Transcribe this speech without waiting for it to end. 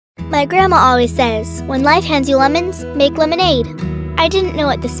My grandma always says, when life hands you lemons, make lemonade. I didn't know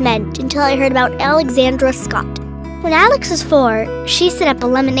what this meant until I heard about Alexandra Scott. When Alex was 4, she set up a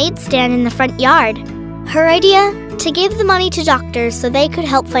lemonade stand in the front yard. Her idea? To give the money to doctors so they could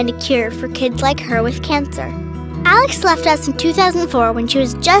help find a cure for kids like her with cancer. Alex left us in 2004 when she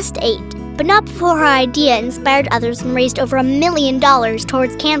was just 8, but not before her idea inspired others and raised over $1 million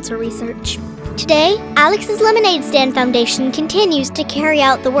towards cancer research. Today, Alex's Lemonade Stand Foundation continues to carry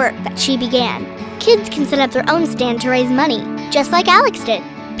out the work that she began. Kids can set up their own stand to raise money, just like Alex did.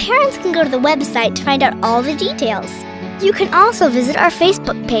 Parents can go to the website to find out all the details. You can also visit our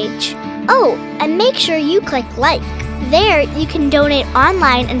Facebook page. Oh, and make sure you click like. There, you can donate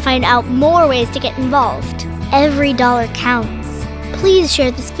online and find out more ways to get involved. Every dollar counts. Please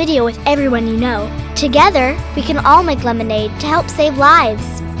share this video with everyone you know. Together, we can all make lemonade to help save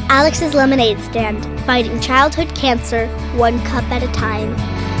lives. Alex's Lemonade Stand, fighting childhood cancer, one cup at a time.